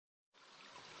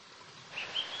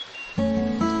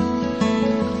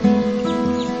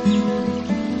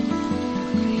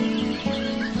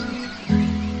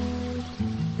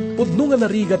Napudno nga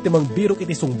narigat ti mangbirok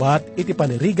iti sungbat iti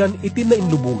panirigan iti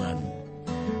nainlubungan.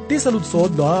 Ti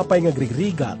saludsod no apay nga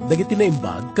grigrigat dagiti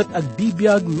naimbag ket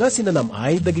agdibiyag nga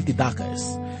sinanamay dagiti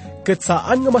dakes. Ket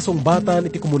saan nga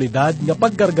masungbatan iti komunidad nga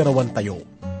paggargarawan tayo.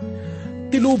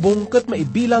 Ti lubong ket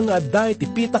maibilang nga adda iti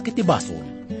pitak iti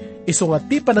basol. Isu nga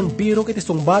ti panangbirok iti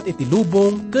sungbat iti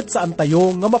lubong ket saan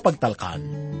tayo nga mapagtalkan.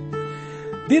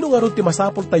 Dino nga ron ti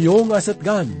masapol tayo nga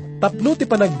setgan, tapno ti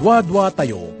panagdwadwa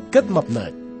tayo ket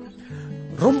mapnet.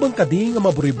 Rumbang kadi nga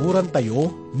maburiburan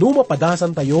tayo, no mapadasan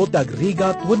tayo ti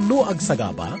agrigat wenno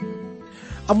agsagaba.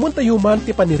 Ammon tayo man ti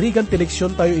panirigan ti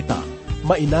leksyon tayo ita,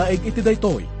 mainaig iti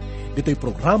daytoy. Dito'y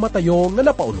programa tayo nga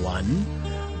napaunwan,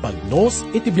 Bagnos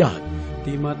iti Biag.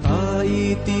 Ti mata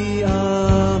iti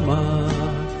Ama,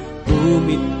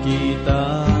 tumit kita,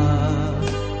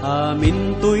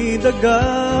 amin to'y daga,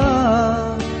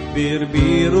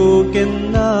 birbiro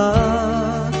ken na,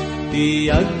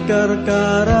 ti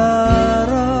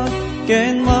agkarkarara,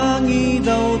 ken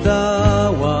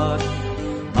mangidaw-dawat,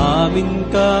 amin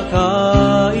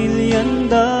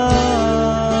kakailyanda.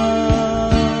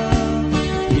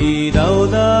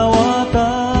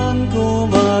 Idaw-dawatan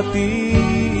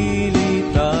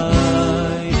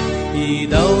kumatilitay,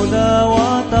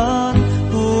 idaw-dawatan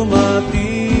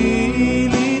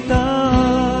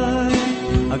kumatilitay,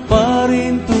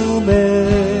 agparin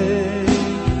tumay,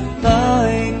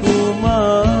 tay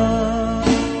kuma,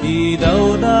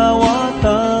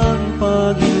 idaw-dawatan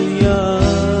pagilyan,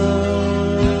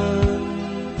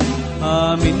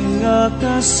 amin nga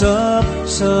kasap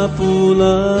sa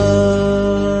pulan.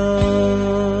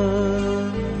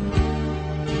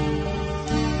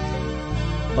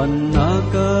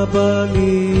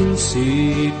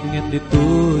 Panakabalinsik nget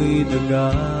dito'y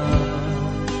daga,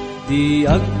 di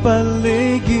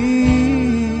agbaligi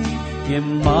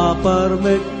ngem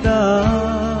maparmekda,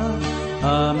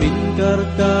 amin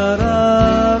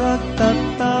karkararat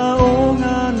tattao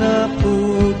nga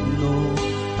napudno,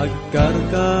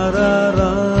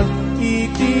 agkarkararat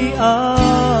iti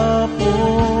Apo,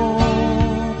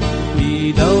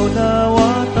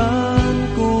 idaw-dawatan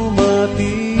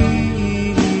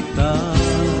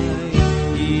kumatilitay,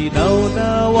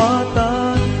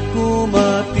 idaw-dawatan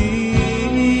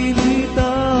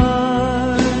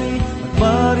kumatilitay,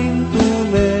 agparin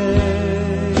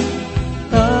tumay,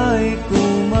 tay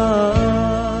kuma,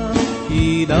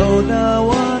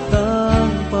 idaw-dawatan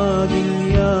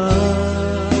pagilyan,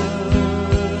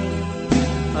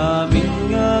 amin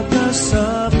nga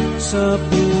kasap sa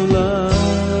pulan,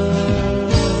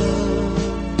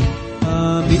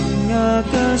 amin nga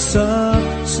kasap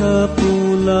sa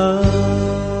pulan.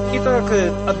 Ita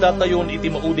ket adda tayon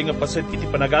iti maudi nga paset iti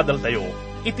panagadal tayo,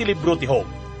 iti libro ti Job.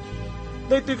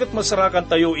 Daytoy ket masarakan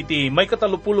tayo iti may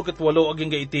 38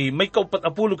 aging iti may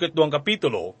 42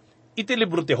 kapitulo, iti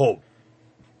libro ti Job.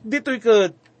 Ditoy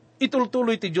ket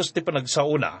itultuloy ti Dios ti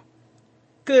panagsauna.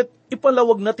 Ket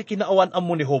ipalawag na ti kinaawan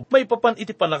ammo ni Job, may papan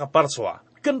iti panakaparswa,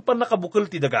 ken panakabukal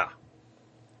ti daga.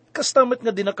 Kastamet nga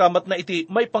dinakamat na iti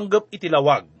may panggap iti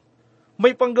lawag,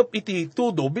 may panggap iti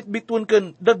tudo bitbitun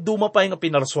ken dadduma pay nga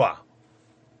pinarswa.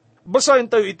 Basahin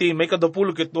tayo iti may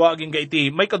 22 aging iti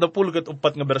may 24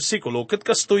 nga bersikulo ket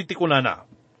kastoy ti kunana.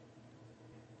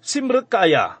 Simrek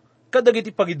kaaya kadagiti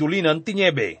pagidulinan ti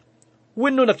niebe,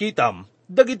 wenno nakitam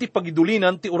dagiti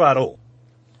pagidulinan ti uraro.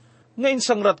 Ngayon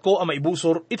sangrat ko ang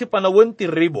maibusor iti panawen ti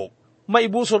ribok,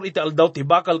 maibusor iti aldaw ti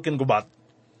bakal ken gubat.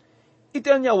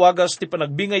 Iti anya wagas ti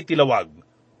panagbingay ti lawag,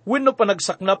 wenno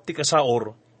panagsaknap ti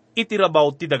kasaor, iti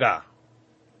rabaw ti daga.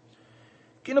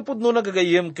 Kinapudno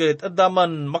nagagayem ket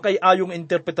addaman makayayong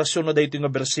interpretasyon na dayto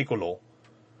nga bersikulo,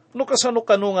 no kasano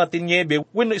kano nga ti niebe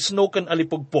wenno snow ken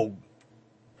alipugpog.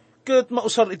 Ket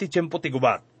mausar iti tiyempo ti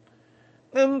gubat.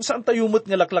 Ngem saan tayo met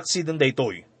nga laklaksidan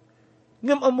daytoy?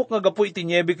 Ngem amok nga gapo iti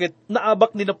niebe ket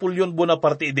naabak ni Napoleon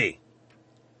Bonaparte ide.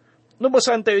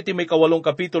 Nabasaan tayo iti may 8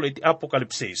 kapitulo iti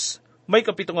Apokalipsis, may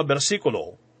 7 nga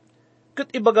bersikulo. Ket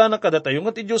ibaga na kada tayo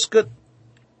nga ti Diyos ket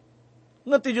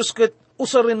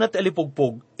usarin na ti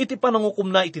alipugpog iti panangukum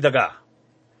na iti daga.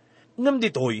 Ngem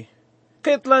ditoy,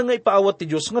 kahit lang nga ipaawat ti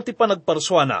Diyos nga ti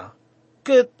panagparswana,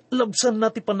 ket labsan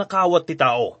na ti panakawat ti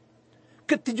tao.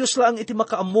 Ket ti Diyos lang iti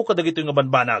makaammo kadagito nga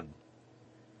banbanag.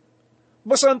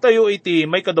 Basahan tayo iti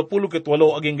may 28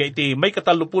 aging iti may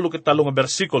 33 nga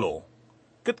bersikulo.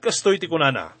 Ket kastoy ti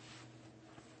kunana.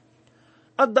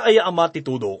 Adda aya ama ti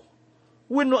tudo,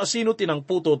 wenno asino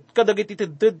tinangputot kadagiti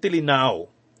tidted ti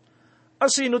linao.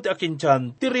 Asino ti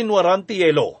akinchan ti rinwaran ti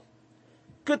yelo.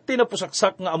 Ket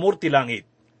tinapusaksak nga amor ti langit.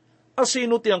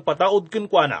 Asino ti ang pataod ken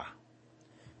kuana.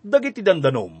 Dagiti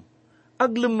dandanom,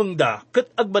 aglemengda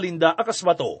ket agbalinda akas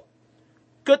bato.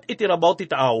 Ket itirabaw ti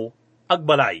taaw,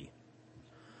 agbalay,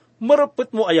 Marapet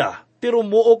mo aya, ti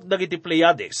rumuok dagiti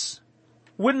Pleiades.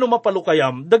 Wenno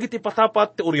mapalukayam, dagiti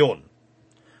patapat ti Orion.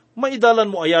 Maidalan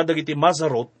mo aya dagiti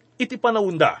Mazarot, iti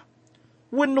panawunda.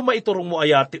 Wenno maiturong mo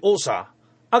aya ti Osa,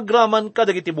 agraman ka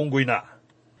dagiti bunggoy na.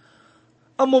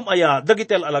 Amom aya,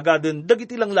 dagiti alagaden,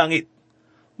 dagiti lang langit.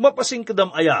 Mapasing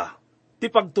kadam aya, ti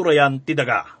pagturayan ti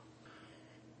daga.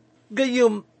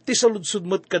 Gayem, ti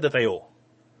saludsudmet kada tayo.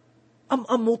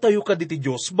 Am-amu tayo ka diti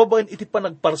Diyos, babaen iti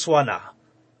panagparswana,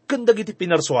 kandag iti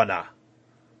pinarswana.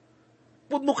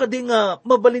 Pudno ka di nga,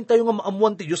 mabalin tayo nga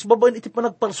maamuan ti Diyos, babaen iti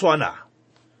panagparswana.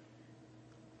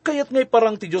 Kayat ngay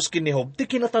parang ti Diyos kinihob, ti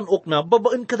kinatanok na,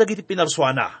 babaen kadag iti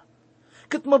pinarswana.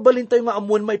 Kat mabalin tayo nga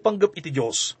amuan maipanggap iti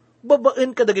Diyos,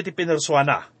 babaen kadag iti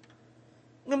pinarswana.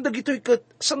 Ngam dagitoy kat,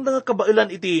 sanda nga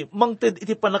kabailan iti, mangted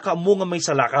iti panakaamu nga may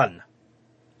salakan.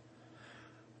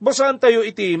 Basahan tayo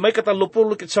iti may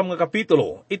 39 nga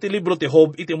kapitulo, iti libro ti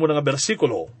Job, iti muna nga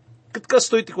bersikulo, kat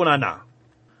kastoy ti kunana.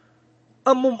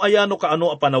 Amom ayano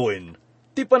kaano a panawin,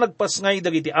 ti panagpasngay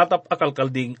dagiti atap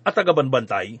akalkalding at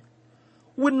agabanbantay,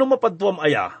 wenno mapadtuam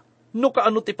aya, no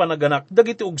kaano ti panaganak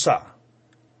dagiti ugsa.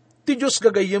 Ti Diyos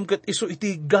gagayem kat iso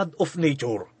iti God of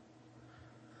nature.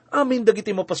 Amin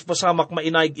dagiti mapaspasamak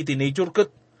mainaig iti nature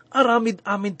kat aramid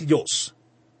amin ti Diyos.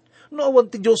 No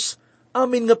awan ti Diyos,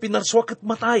 amin nga pinarswa kat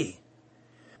matay.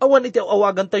 Awan iti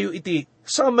awagan tayo iti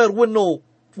summer wenno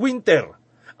winter.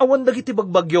 Awan dagiti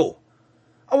bagbagyo.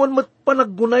 Awan mat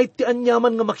panaggunay ti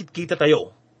anyaman nga makitkita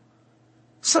tayo.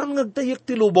 Saan ngagtayak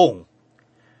ti lubong?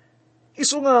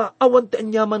 Isu nga awan ti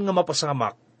anyaman nga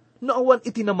mapasamak, na awan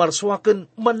iti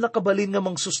namarswaken man nakabalin nga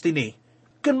mang sustini,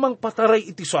 ken mang pataray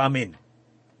iti so amin.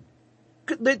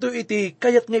 Kat dayto iti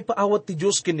kayat nga ipaawat ti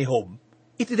Diyos ken ni Job,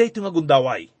 iti dayto nga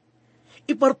gundaway.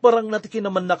 Iparparang nati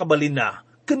kinaman nakabalin na,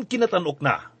 ken kinatanok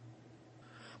na.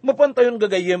 Mapantayon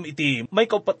gagayem iti may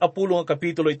 40 nga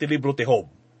kapitulo iti libro ti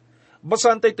Job.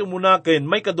 Basahan tayo muna ken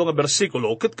may 2 nga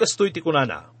bersikulo, ket kastoy ti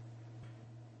kunana.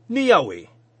 Ni Yahweh,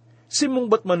 simong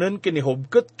batmanen ken ni Job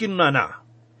ket kinunana.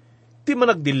 Ti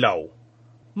managdillaw,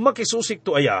 makisusik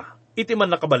to aya, iti man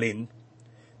nakabalin,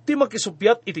 ti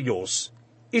makisupyat iti Diyos,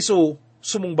 iso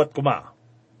sumungbat kuma.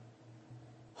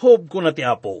 Job ko na ti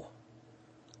Apo,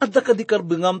 adda ka di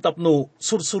karbingam tapno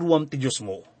sursuruam ti Diyos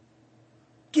mo.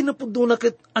 Kinapuddo na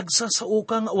ket agsasao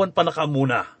ka nga awan pa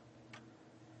nakaamuna.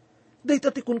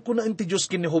 Dayta ti kunkunaan ti Diyos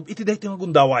kin ni Job, iti dayti nga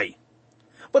gundaway.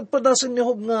 Padpadasan ni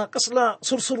Job nga kasla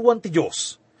sursuruan ti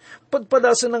Diyos.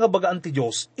 Padpadasan na nga bagaan ti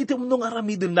Diyos, iti umnong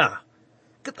aramidin na.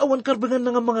 Kat awan karbingan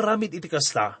na nga mga ramid iti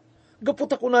kasla,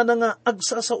 gaputa ko na nga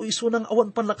agsasao iso ng awan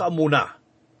pa nakaamuna.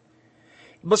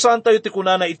 Basahan tayo ti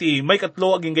kunana iti may 3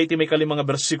 aging gayti may 5 nga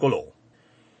bersikulo.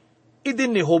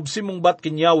 Idin ni Job simungbat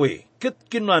kin Yahweh, ket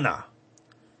kinunana.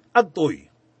 Adtoy,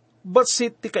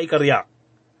 batsit ti kaikaryak.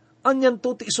 Anyan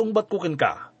to ti isungbat ko ken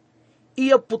ka.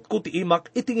 Iaput ko ti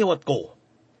imak itingiwat ko.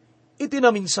 Iti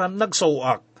naminsan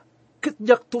nagsawak,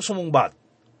 kitjak to sumungbat.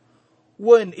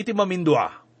 Wen iti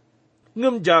mamindua,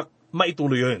 ngamjak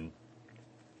maituloyen.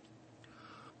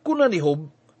 Kuna ni Job,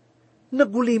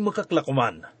 naguli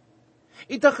makaklakuman.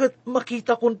 Itakat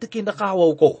makita kon ti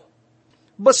kinakawaw ko.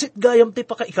 Basit gayam ti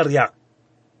pakaikaryak.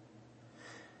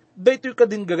 Daytoy ka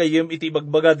din gagayem iti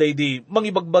ibagbaga daydi,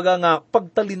 mangibagbaga nga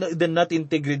pagtalina iden natin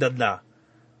integridad na.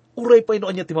 Uray pa ino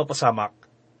anya ti mapasamak.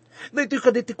 Daytoy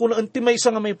ka diti kunaan ti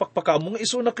maysa nga may pakpakamo nga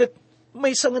iso na ket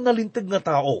maysa nga nalintig nga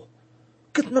tao.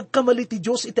 Ket nagkamali ti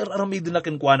Diyos iti aramidin na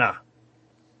kenkwana.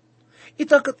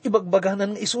 Itakat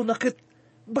ibagbaganan nga iso na ket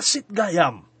basit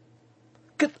gayam.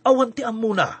 Ket awan ti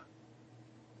amuna.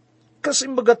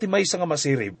 Kasimbaga ti maysa nga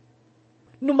masirib.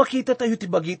 No makita tayo ti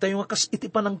bagi tayo nga kas iti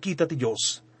panangkita ti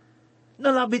Diyos.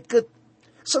 Nalabit ket,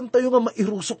 san tayo nga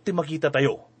mairusok ti makita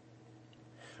tayo?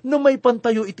 No may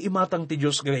pantayo iti imatang ti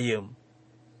Diyos gayem.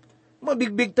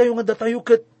 Mabigbig tayo nga datayo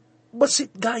ket, basit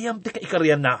gayam ti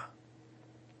kaikaryan na.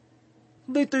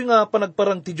 Dito'y nga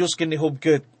panagparang ti Diyos ken ni Job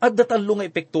ket, at datalo nga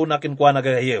epekto na kenkwa na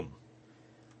gayem.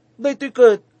 Dito'y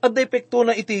ket, at da epekto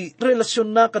na iti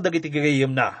relasyon na kadag iti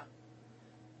gayem na.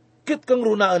 Ket kang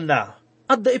runaan na,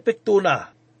 at da epekto na,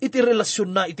 iti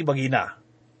relasyon na iti bagina.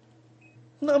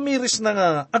 Naamiris na nga,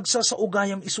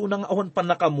 agsasaugayam iso na nga awan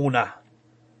panakamuna.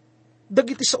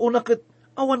 Dagiti sa una ket,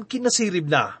 awan kinasirib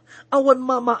na, awan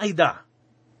mamaayda.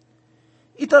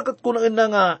 Itakat ko na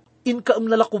nga, inkaam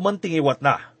nalakuman tingiwat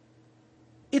na.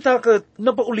 Itakat,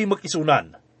 napaulimak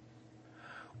isunan.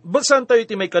 Basan tayo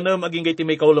iti may kanam, aging iti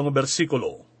may kaulang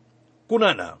bersikulo.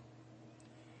 Kunana,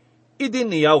 idin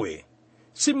ni Yahweh,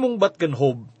 simungbat ken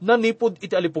Job, nanipod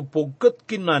iti alipugpog ket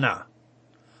kinana.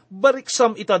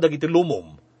 Bariksam itadag iti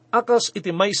lumom, akas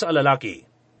iti may sa alalaki.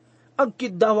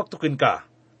 Agkidawak tukin ka,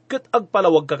 ket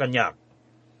agpalawag ka kanyak.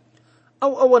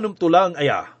 Aw-awanum tulang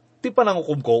aya, ti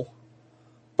panangukum ko.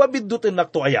 Pabiddutin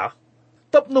nakto aya,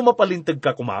 tapno mapalintag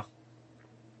ka kuma.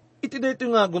 Iti dito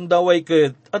nga gundaway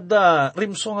ket, adda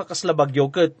rimso nga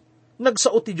kaslabagyo ket,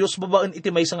 nagsao ti Diyos babaan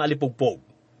iti may sang alipugpog.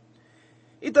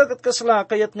 Itakat kasla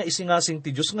kayat nga isingasing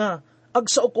ti Diyos nga,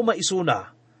 agsao kuma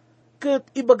isuna, ket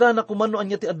ibaga na kumano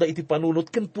anya ti adda iti panunot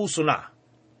ken puso na.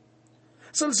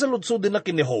 Salsaludso din na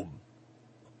kini Job.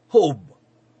 Job,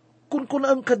 kun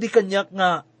ang kadikanyak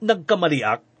nga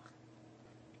nagkamaliak,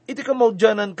 iti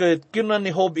kamaudyanan ket kinunan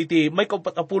ni Job iti may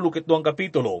 40 ket 2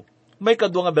 kapitulo, may 2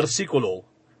 nga bersikulo,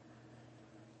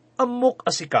 Ammok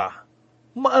asika,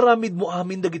 maaramid mo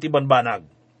amin dagiti banbanag,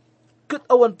 ket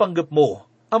awan panggep mo,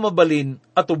 amabalin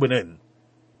at ubanen.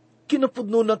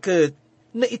 Kinapudno na ket,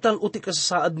 naitalo ti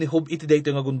kasasaad ni Job iti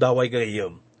dayto nga gundaway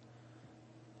gayem.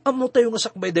 Ammo tayo nga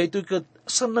sakbay dayto ket,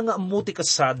 san na nga ammo ti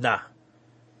kasasaad na.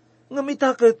 Nga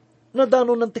mitaket,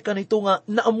 nadano ng tika nito nga,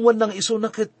 naamuan ng iso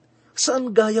na ket, saan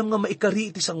gayam nga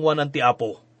maikari iti sangwanan ti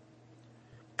Apo.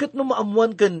 Ket no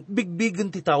maamuan ken,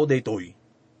 bigbigen ti tao daytoy.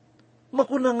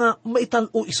 Makuna nga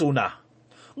maitalo iso na,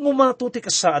 ngumato ti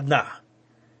kasaad na.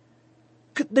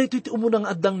 Ket dayto iti umunang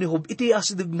addang ni Job, iti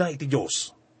asideg na iti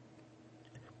Diyos.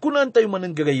 Kunaan tayo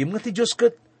manen gagayim nga ti Diyos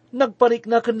ket, nagparik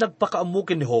na ken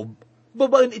nagpakaamukin ni Job,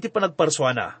 babaen iti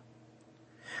panagparswana.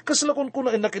 Kaslakon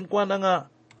kunaan nakinkwana nga,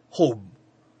 Job,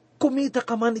 kumita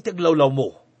ka man iti aglawlaw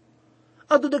mo.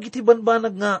 Ado dagiti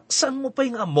banbanag nga, saan mo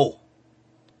pa'y nga mo?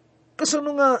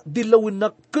 Kasano nga dilawin na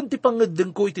kung ti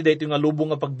pangedeng ko iti dayto nga lubong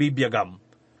nga pagbibiyagam,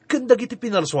 kung dagiti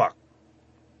pinarswak.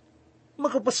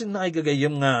 Makapasin na ay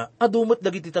gagayam nga, adumat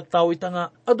dagiti tattaw ita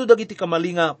nga, ado dagiti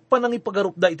kamali nga,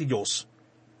 panangipagarup da iti Diyos.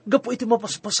 Gapo iti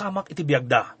mapaspasamak iti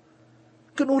biyagda.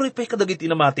 Kanuray pa'y kadagiti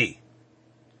namati.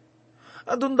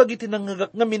 Adon dagiti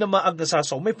nangagak nga minamaag nga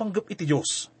sasaw, may panggap iti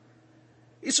Diyos.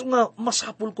 Isu nga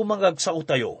masapul ko mangagsao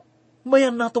tayo,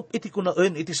 mayan natop iti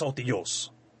kunaan iti sao ti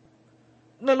Diyos.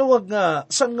 Naluwag nga,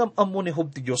 san ngam ammo ni Job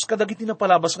ti Diyos, kadagiti na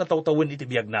palabas nga tawtawin iti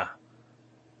biyag na.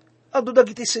 Ado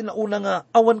dagiti sinauna nga,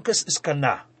 awan kas iskan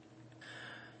na.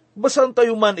 Basan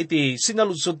tayo man iti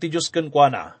sinaludsod ti Diyos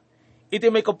kenkwana, iti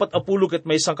may 40 ket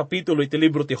may 1 kapitulo iti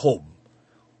libro ti Job.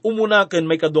 Umuna ken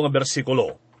may 2 nga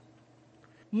bersikulo.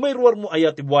 May ruwar mo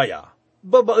ayat ti buaya,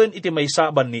 babaen iti may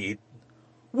saban niit,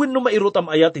 wenno mairutam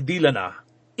ayat ti dila na,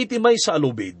 iti may sa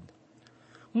alubid.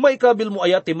 May kabil mo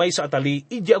ayat ti may sa atali,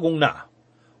 iji agong na,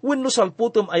 wenno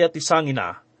salputom ayat ti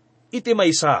sangina, iti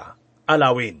may sa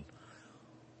alawin.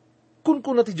 Kun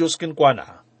na ti Diyos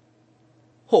kenkwana,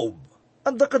 Job,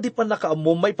 anda ka di pa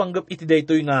nakaammo may panggap iti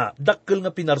daytoy nga dakkel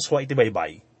nga pinarswa iti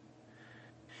baybay.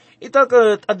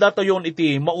 Itaket adda tayon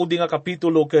iti maudi nga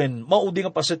kapitulo ken maudi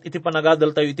nga paset iti panagadal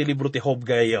tayo iti libro ti Job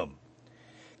gayam.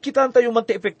 Kitaan tayo man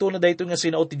ti epekto na daytoy nga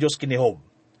sinao ti Diyos kini Job.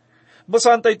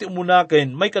 Basahan tayo iti umuna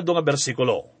ken may 2 nga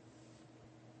bersikulo.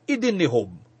 Idin ni Job,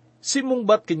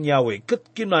 simungbat ken Yahweh ket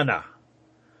kinana,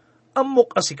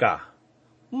 ammok asika,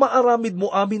 maaramid mo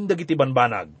amin dagiti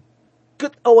banbanag,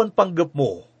 ket awan panggep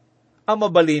mo,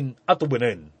 amabalin at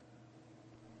ubanen.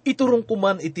 Iturong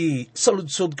kuman iti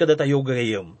saludsod kada tayo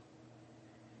gagayam.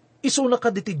 Isu na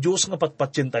kadi ti Diyos nga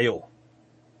patpatyen tayo.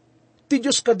 Ti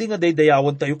Diyos kadi nga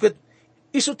daydayawan tayo, ket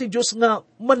isu ti Diyos nga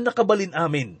man nakabalin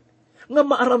amin, nga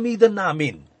maaramidan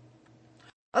namin.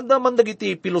 Anda man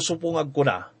dagiti pilosopo nga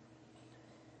agkuna.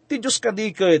 Ti Diyos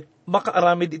kadi ket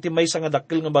makaaramid iti maysa nga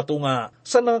dakkel nga bato nga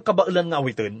sa nga kabailan nga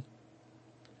awiten.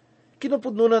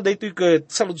 Kinapudno na daytoy ket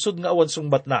saludsod nga awan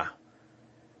sungbat na.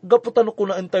 Gaputano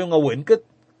kunaan tayo nga wen ket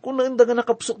kunaan da nga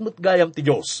nakapsok met gayam ti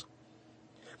Diyos.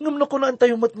 Ngam na kunaan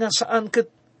tayo met nga saan ket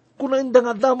kunaan da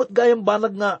nga damat gayam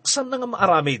banag nga saan na nga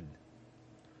maaramid.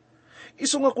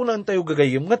 Isu nga kunaan tayo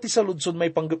gagayam nga ti saludsod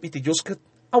may panggap iti Diyos ket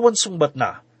awan sungbat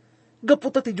na.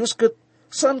 Gaputa ti Diyos ket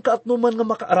saan ka at numan nga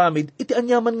makaaramid iti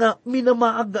anyaman nga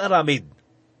minamaag nga aramid.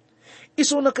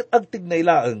 Isu na ket agtig na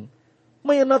ilaeng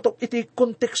mayan natok iti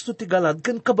konteksto ti galad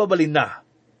ken kababalin na.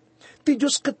 Ti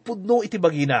Diyos ket pudno iti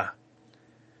bagina.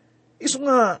 Isu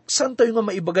nga, saan tayo nga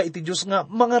maibaga iti Diyos nga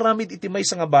mangaramid iti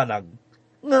maysa nga banag,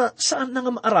 nga saan na nga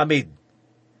maaramid?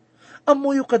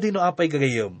 Amuyo ka dino apay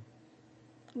gagayam.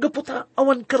 Gaputa,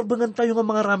 awan karbangan tayo nga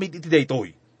mangaramid iti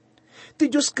daytoy. Ti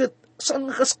Diyos ket saan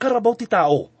nga kaskarabaw ti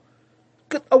tao?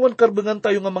 Ket awan karbangan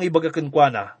tayo nga mangibaga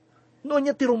kenkwana, noon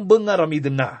niya tirumbang nga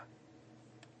ramiden na.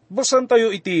 Basan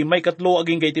tayo iti may 3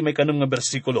 aging iti may 6 nga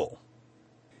bersikulo.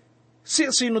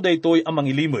 Sino daytoy ang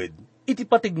mangilimod, iti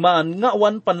patigmaan nga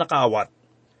awan panakaawat.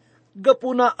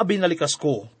 Gapu na abinalikas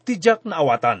ko, tijak na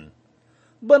awatan.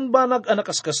 Banbanag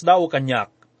anakaskas daw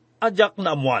kanyak, ajak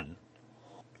na amuan.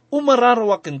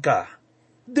 Umararawakin ka,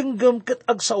 denggam ket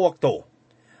agsawak to.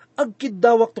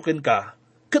 Agkidawak to ken ka,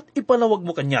 ket ipanawag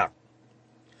mo kanyak.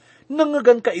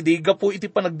 Nangagan ka idi gapo iti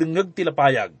panagdengeg ti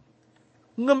lapayag.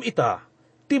 Ngam ita,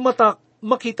 ti matak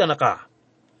makita na ka.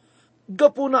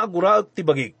 Gapo na aguraag ti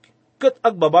bagik, ket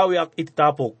agbabawi ak iti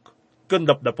tapok,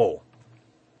 kandapdapo.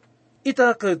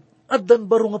 Ita ket addan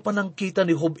baro nga panangkita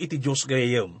ni Job iti Diyos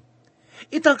gayem.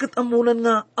 Ita ket amunan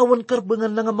nga awan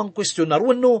karbengan na nga mangkwestiyonar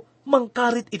wenno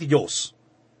mangkarit iti Diyos.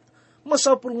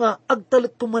 Masapul nga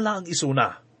agtalet kumala ang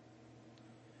isuna.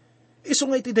 Isu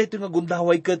nga iti daytoy nga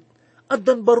gundaway ket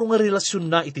addan baro nga relasyon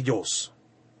na iti Diyos.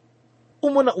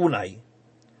 Umuna unay,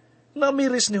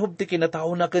 namiris ni Job ti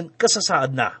kinatao na ken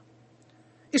kasasaad na.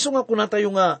 Isu nga kuna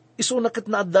tayo nga isu na ket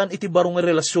naaddan iti baro nga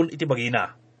relasyon iti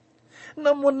bagina.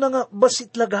 Namon na nga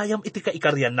basit lagayam iti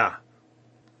kaikaryan na.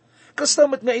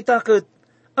 Kastamat nga itaket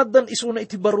addan isu na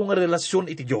iti baro nga relasyon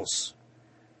iti Diyos.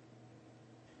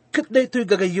 Ket daytoy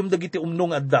gagayem dagiti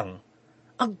umno nga addang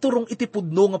agturong iti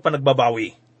pudno nga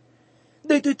panagbabawi.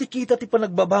 Daytoy ti kita ti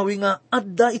panagbabawi nga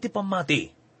adda iti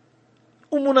pamati.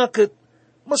 Umuna ket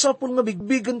masapul nga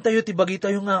bigbigen tayo ti bagi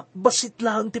tayo nga basit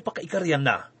lang ti pakaikaryan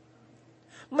na.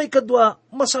 May kadwa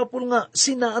masapul nga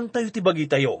sinaan tayo ti bagi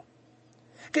tayo.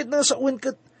 Ket nasa uwen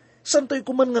ket san tayo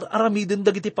kuman nga aramiden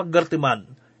dagiti paggartiman,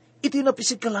 iti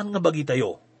napisikalan nga bagi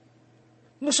tayo.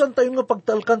 No san tayo nga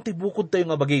pagtalkan ti bukod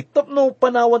tayo nga bagi, tapno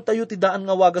panawan tayo ti daan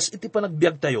nga wagas iti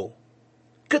panagbiag tayo.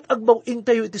 Ket agbawing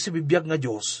tayo iti sibibiyag nga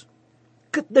Diyos.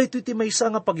 Ket dayto iti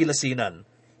maysa nga pagilasinan,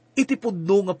 iti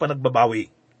pudno nga panagbabawi.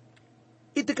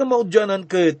 Iti kamaudyanan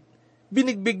ket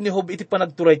binigbig ni Job iti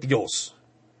panagturay ti Diyos.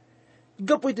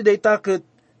 Gapo iti dayta ket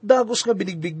dagos nga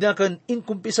binigbig na ken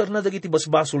inkumpisar na dagiti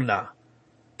basbasol na,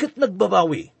 ket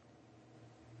nagbabawi.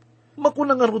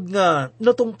 Makuna nga rod nga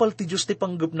natungpal ti Diyos ti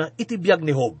panggep na iti biag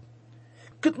ni Job.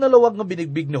 Ket nalawag nga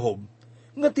binigbig ni Job,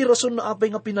 nga ti rason na apay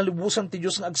nga pinalibusan ti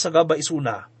Diyos nga agsagaba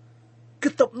isuna,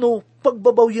 ket tapno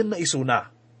pagbabawyan na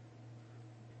isuna.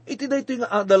 Iti daytoy nga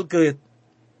adal ket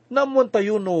namuan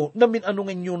tayo no namin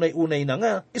anong unay na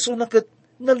nga isuna ket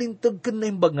nalintag ken na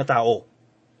imbag nga tao.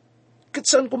 Ket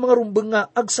saan ko mga rumbeng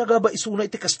nga agsagaba isuna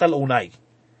iti kastal unay.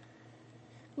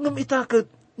 Ngam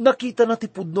itaket nakita na ti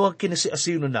pudno ang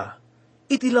kinasiasino na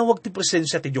iti lawag ti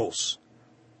presensya ti Diyos.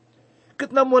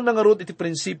 Ket namuan na nga rod iti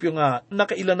prinsipyo nga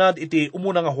nakailanad iti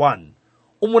umuna nga Juan,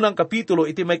 umunang kapitulo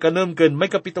iti may kanem ken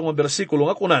may kapitong nga bersikulo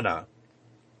nga kunana.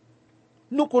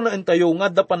 No kunaan tayo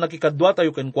nga dapan nakikadwa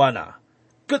tayo ken kuana,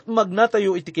 ket magna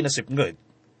tayo iti kinasipnget.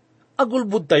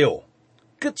 Agulbud tayo,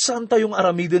 ket saan tayong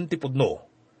aramiden ti pudno.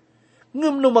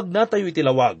 Ngem no magna tayo iti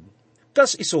lawag,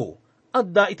 kas iso,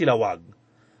 adda iti lawag.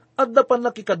 Adda pan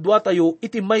nakikadwa tayo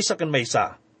iti maysa ken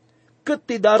maysa, ket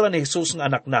ti dara ni Jesus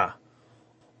nga anak na.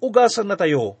 Ugasan na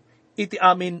tayo iti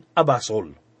amin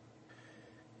abasol.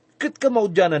 Ket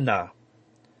kamaudyanan na,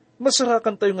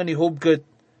 masarakan tayo nga ni Job ket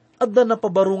adda na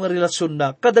pabaro nga relasyon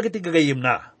na kadagiti gagayem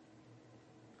na.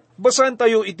 Basahan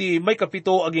tayo iti may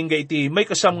kapito aging ga iti may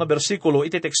kasam nga bersikulo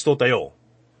iti teksto tayo.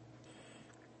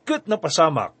 Ket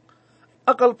napasamak,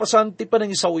 akalpasan ti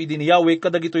panangisaw idi ni Yahweh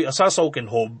kadagitoy asasaw ken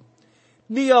Job,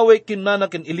 ni Yahweh kinana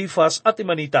ken Elifas at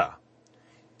Imanita.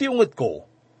 Tiunget ko,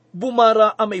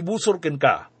 bumara a maibusor ken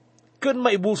ka, ken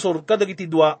maibusor kadagiti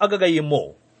dua agagayem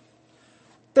mo.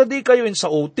 Tadi kayo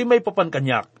insao ti may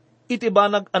papankanyak, iti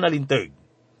banag analinteg,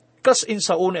 kas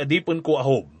insao ni adipon ko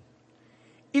ahob.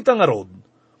 Ita nga rod,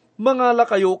 mangala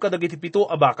kayo kadagiti pito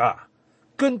a baka,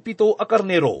 ken pito a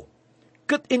karnero,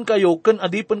 ket in kayo ken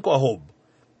adipon ko ahob,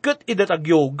 ket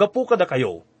idatagyo gapu kada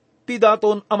kayo, ti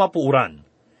daton a mapuuran,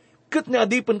 ket ni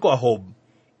adipon ko ahob,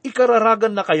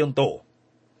 ikararagan na kayon to.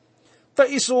 Ta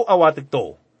iso awatig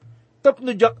to,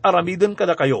 tapno jak aramiden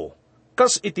kada kayo,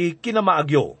 kas iti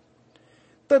kinamaagyo.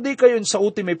 Tadi kayo sa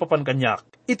uti may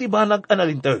papankanyak, iti banag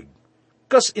analinteg,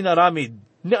 kas inaramid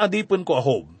ni adipon ko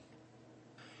ahob.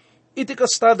 Iti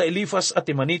kastada Elifas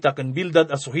at Imanita ken Bildad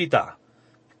at Suhita,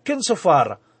 ken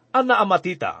Sofar ana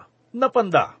amatita,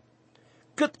 napanda,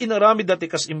 ket inaramid dati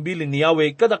kas imbilin ni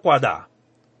Yahweh kadakwada,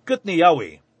 ket ni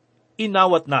Yahweh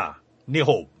inawat na ni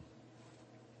Job.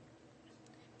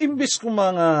 Imbis ko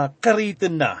mga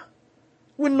kariten na,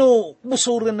 wenno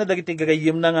busuren na dagiti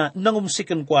gagayem na nga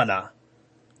nangumsiken kwa na,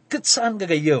 ket saan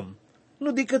gagayem, no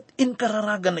di ket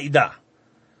inkararagan na ida.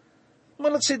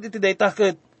 Malaksid iti dayta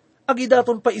ket,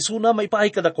 agidaton pa isuna may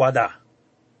paay kadakwada.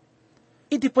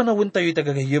 Iti panawin tayo iti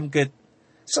gagayem ket,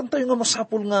 saan tayo nga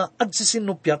masapul nga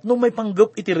agsisinupyat no may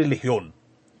panggap iti relihiyon.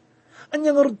 Anya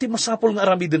nga ron ti masapul nga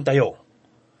aramiden tayo.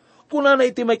 Kuna na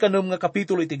iti may kanem nga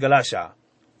kapitulo iti Galacia,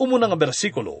 umuna nga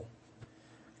bersikulo.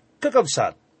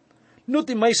 Kakabsat, no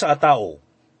ti may sa atao,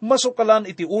 masukalan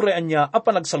iti urean niya a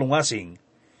panagsalungasing,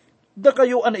 da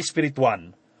kayo ana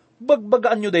espirituan,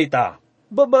 bagbagaan nyo dayta,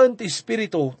 babaan ti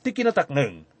espiritu ti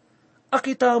kinatakneng,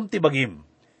 akitam ti bagim,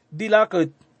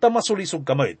 dilakit tamasulisog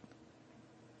kamit.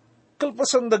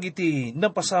 Kalpasan dagiti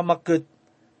napasamak ket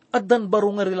addan baro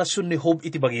nga relasyon ni Job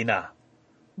iti bagina.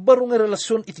 Baro nga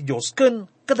relasyon iti Dios ken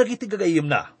kadagiti gagayem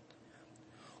na.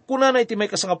 Kunana iti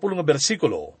may kasangapulo nga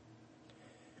bersikulo,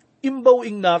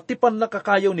 imbawing na tipan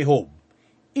nakakayaw ni Job,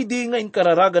 idi nga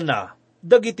inkararagan na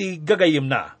dagiti gagayem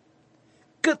na.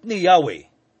 Ket ni Yahweh,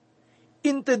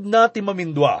 inted na ti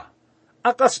mamindwa,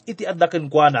 akas iti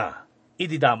addaken kuana,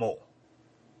 idi damo.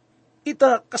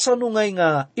 Ita kasanungay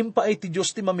nga impaay ti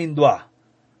Diyos ti mamindwa,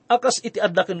 akas iti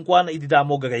addaken kuana idi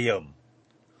damo gagayem.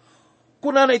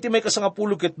 Kunana iti may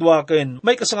kasangapulo ket dua ken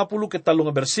may kasangapulo ket talo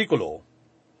nga bersikulo,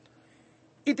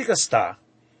 iti kasta,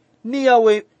 ni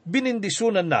Yahweh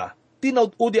binindisunan na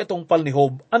tinaud-udi atong pal ni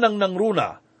Job anang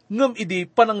nangruna ngem idi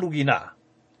panangrugi na.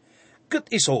 Ket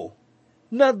iso,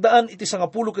 nadaan iti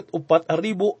 14,000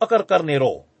 akar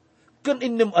karnero, ken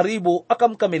 6,000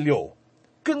 akam kamilyo,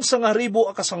 ken 1,000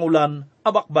 akasangulan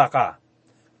abakbaka,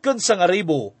 ken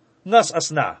 1,000 ngas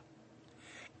asna.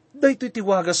 Daytoy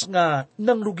tiwagas nga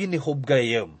nangrugi ni Job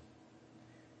gayem.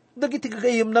 Dagiti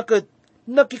gagayem na ket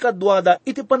nakikadwada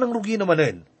iti panangrugi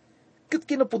namanen. Ket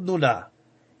kinapudno na,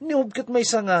 ni Job ket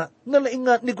maysa nga nalaing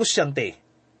nga negosyante.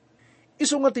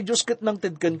 Isu nga ti Diyos ket nang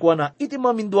tedken kwa na, iti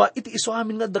mamindwa iti isu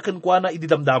amin nga daken kwa na iti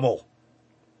damdamo.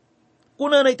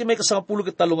 Kunana iti may kasangapulo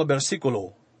ket talo nga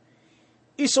bersikulo,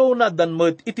 isu na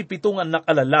danmet iti 7 anak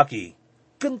a lalaki,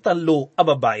 ken 3 a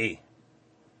babae.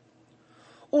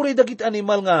 Uri dagiti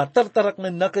animal nga tartarak na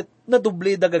naket na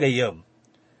doble dagagayem.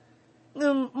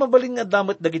 Ngem mabaling nga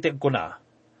damet dagiti agkuna.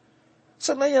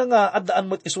 Sanaya nga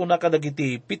addaan mo't isuna ka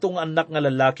dagiti 7 anak nga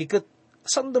lalaki ket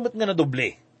sandamet nga na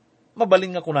doble.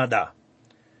 Mabaling nga kunada.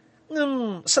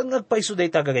 Ngem san nga agpaiso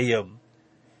day tagagayem?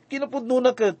 Kinapudno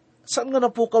na ket saan nga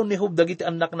napukaw ni Job dagiti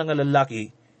anak na nga lalaki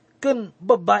ken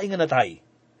babae nga natay.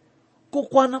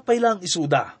 Kukwana pay lang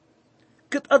isuda.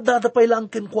 Ket addada pay lang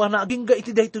ken kuana aging ga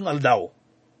iti daytoy nga aldaw.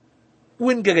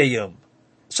 Wen gagayem,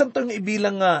 santang nga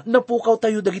ibilang nga napukaw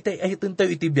tayo dagiti ahitin tayo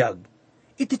iti biyag,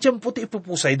 iti tiyempo ti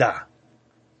ipupusay da.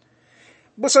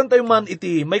 Basan tayo man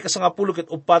iti may kasangapulo ket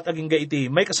 4 aging ga iti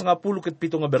may kasangapulo ket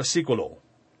 7 nga bersikulo.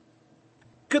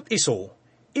 Ket iso,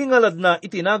 ingalad na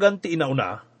itinagan ti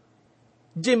inauna,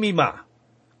 Jemima,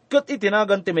 ket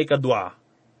itinagan ti may kadwa,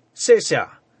 Sesya,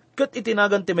 ket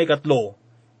itinagan ti may katlo,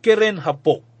 Keren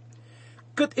Hapok,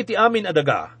 ket iti amin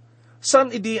adaga,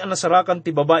 san idi anasarakan ti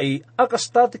babae,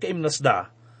 akas tati kaimnasda,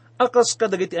 akas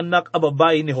kadagiti anak a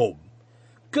babae ni Job.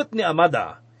 Ket ni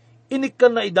amada,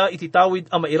 inikkan na ida iti tawid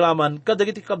a mairaman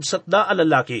kadagiti kabsat da a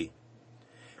lalaki.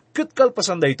 Ket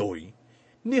kalpasan daytoy,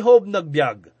 ni Job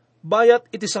nagbiag, bayat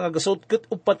iti sangagasot ket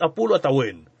 40 a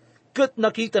tawen, ket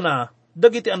nakita na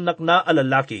dagiti anak na a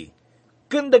lalaki,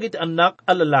 ken dagiti anak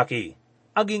a lalaki,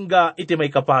 agingga iti may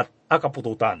kapat a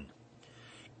kapututan.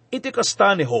 Iti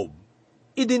kasta ni Job,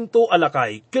 idinto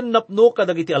alakay ken napno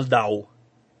kadagiti aldaw,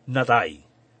 natay.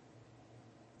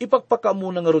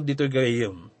 Ipagpakamuna nga rod dito'y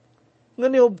gayem. Nga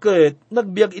ni Job ket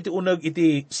nagbiag iti uneg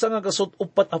iti sangagasot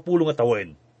 40 nga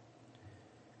tawen.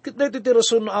 Ket dayto ti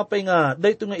rason no apay nga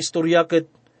dayto nga istorya ket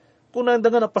kunanda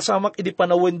nga napasamak iti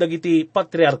panawen dagiti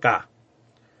patriarka.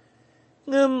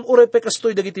 Ngem uray pay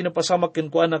kastoy dagiti napasamak ken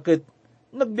kuana ket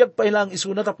nagbiag pa ilang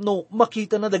isuna tapno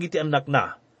makita na dagiti anak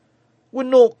na.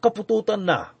 Wenno kapututan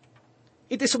na.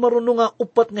 Iti sumaruno nga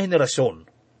 4 nga henerasyon.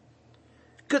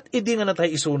 Ket idi nga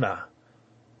natay isuna.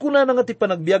 Kunana nga ti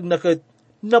panagbiag na ket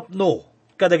napno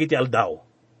kadagiti aldaw.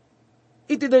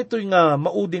 Iti daytoy nga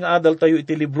maudi nga adal tayo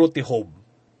iti libro ti Job,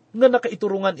 nga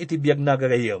nakaiturungan iti biag na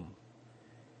gagayem.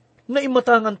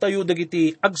 Naimatangan tayo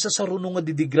dagiti agsasaruno nga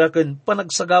didigraken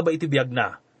panagsagaba iti biag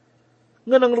na.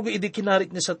 Nga nangrugi idi kinarik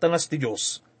ni Satanas ti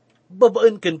Diyos,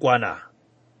 babaen ken kuana.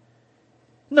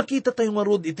 Nakita tayo nga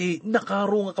rod iti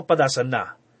nakaro nga kapadasan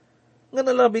na. Nga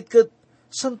nalabit ket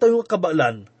san tayo nga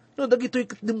kabalan no dagitoy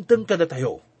katdimteng kada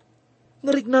tayo.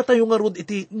 Ngarik na tayo nga rod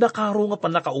iti nakaro nga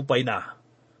panakaupay na,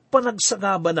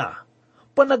 panagsagaba na,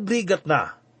 panagrigat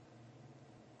na.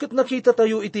 Ket nakita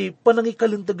tayo iti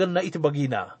panangikalintagan na iti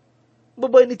bagina.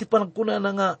 Babaen iti panagkuna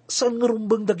na nga saan nga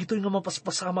rumbang dagitoy nga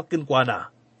mapaspasamak ken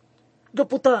kuana.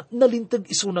 Gaputa nalintag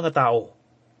iso na nga tao.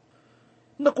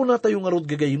 Nakuna tayo nga rod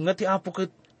gagayim nga ti Apo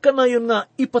ket kanayon nga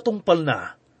ipatungpal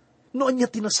na, noon niya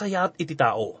tinasayat iti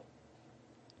tao.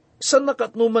 San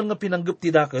nakatnuman nga pinanggap ti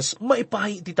dakes,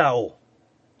 maipahay iti tao.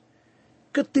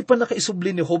 Ket ti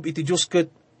panakaisubli ni Job iti Diyos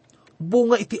ket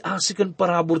bunga iti asiken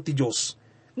parabor ti Diyos,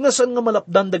 nga saan nga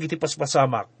malapdan dagiti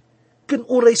paspasamak, ken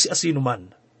uray si asinuman.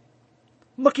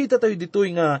 Makita tayo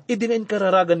ditoy nga idingain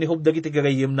kararagan ni Job dagiti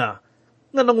gagayem na,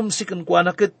 nga nangumsiken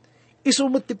kuana ket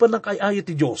isumot ti panakayaya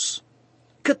ti Diyos,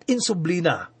 ket insubli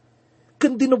na,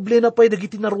 ken dinoble na pay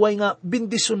dagiti narway nga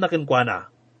bendisyon na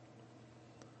kenkwana.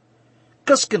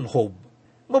 Kas ken Job,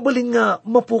 mabalin nga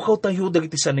mapukaw tayo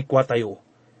dagiti sanikwa tayo.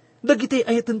 Dagiti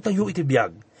ayaten tayo iti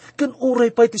biyag, ken uray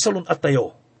pa iti salon at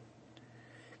tayo.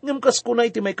 Ngem kas kuna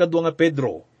iti may kadwa nga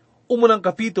Pedro, umunang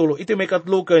kapitulo iti may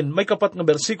katluken may kapat nga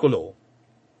bersikulo.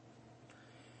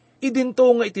 Idinto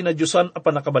nga itinadyusan a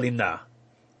panakabalin na,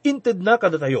 inted na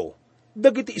kada tayo,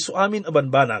 dagiti isu amin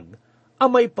abanbanag,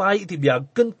 amay pay iti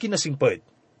biyag ken kinasingpet.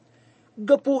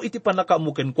 Gapu iti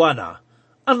panakaamuken kuana,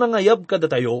 anangayab kada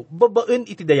tayo babaen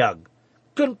iti dayag,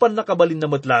 ken panakabalin na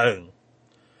matlaeng.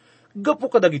 Gapu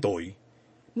kadagitoy,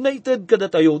 naited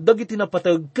kada tayo dagiti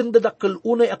napatag ken dadakkel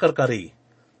unay akarkari,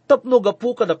 tapno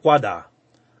gapu kadakwada,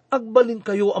 agbalin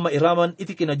kayo ang mairaman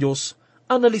iti kinadiyos,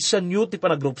 analisan yu ti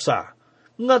panagrupsa,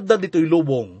 nga dito'y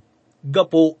lubong,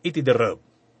 gapo iti dereb.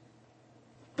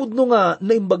 Pudno nga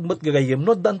naimbagmat gagayem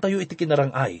no daan tayo iti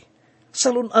kinarangay,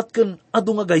 salun at ken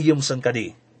adu nga gayem san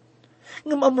kadi.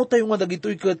 Ngam amo tayo nga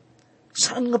dagito'y ket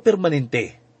saan nga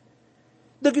permanente.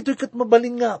 Dagito'y ket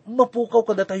mabalin nga mapukaw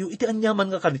kada tayo iti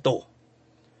anyaman nga kanito.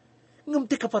 Ngam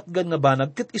ti kapatgan nga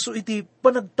banag ket isu iti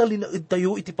panagtalinaed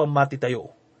tayo iti pamati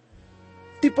tayo.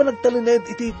 Ti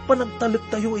panagtalinaed iti panagtalek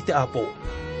tayo iti apo.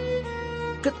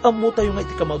 Ket ammo tayo nga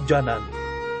iti kamaudyanan,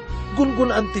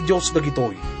 gungunaan ti Diyos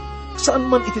dagitoy, saan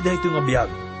man iti dahito nga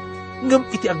biyag, ngam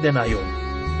iti agnanayon.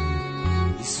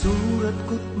 Isurat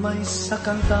ko't may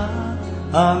sakanta,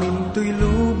 amin to'y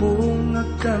lubong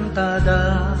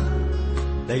agkantada,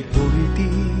 dahito iti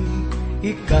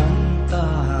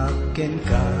ikanta ken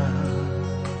ka.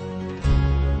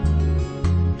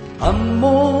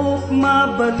 Amok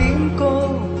mabalin ko,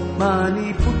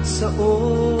 manipod sa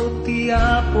o ti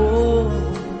Apo,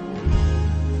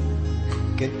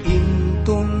 ket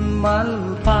intun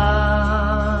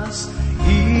malpas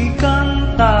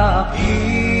ikanta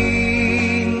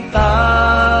intag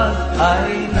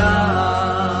ay na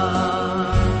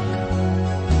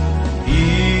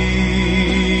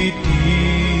iti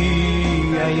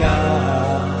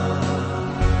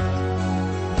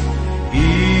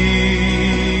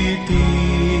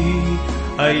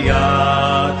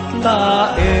ayat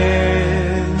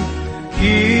laen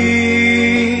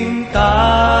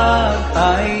intag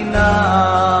ay na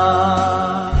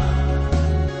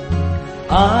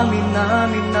amin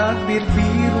namin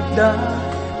nagbirbirok da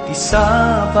ti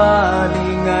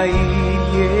sabaling ay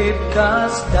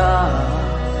kasda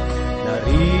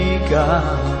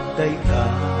narigat dayta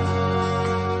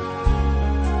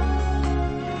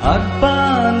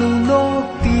agpanunok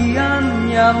ti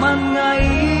anyaman nga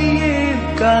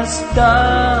kasda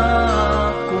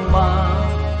kuma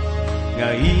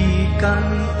nga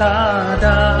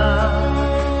ikantada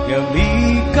nga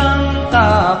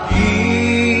ikanta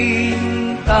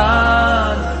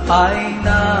intag ay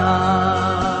na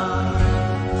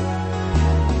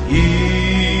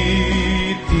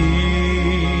iti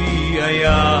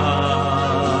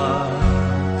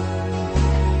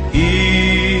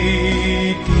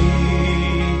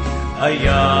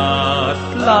ayat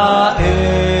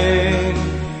laeng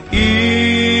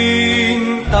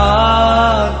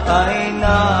intag ay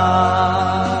na.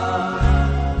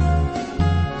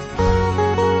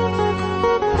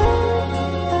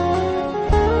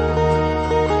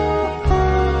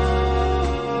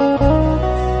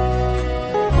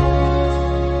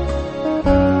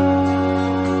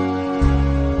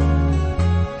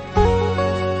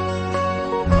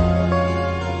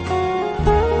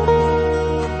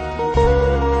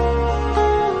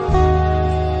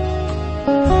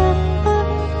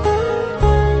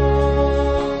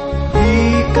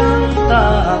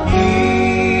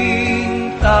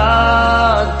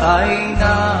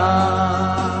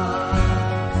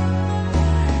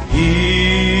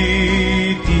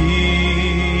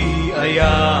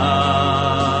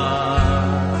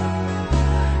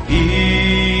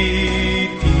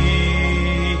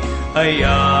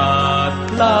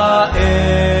 Ayat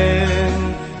laeng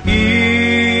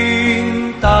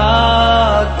intag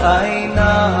ay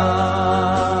na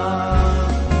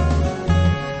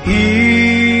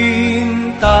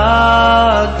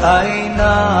intag ay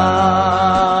na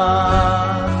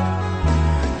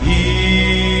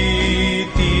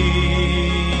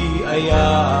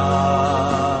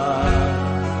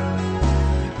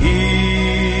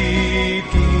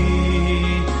iti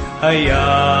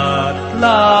ayat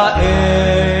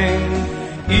laeng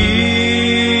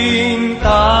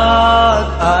intag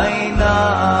ay na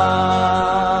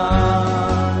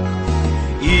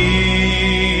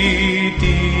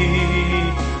iti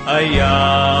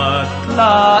ayat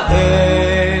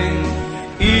laeng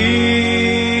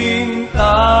intag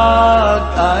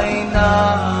ay na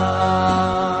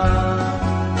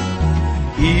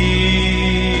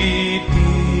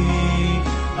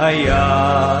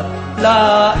ayat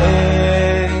laeng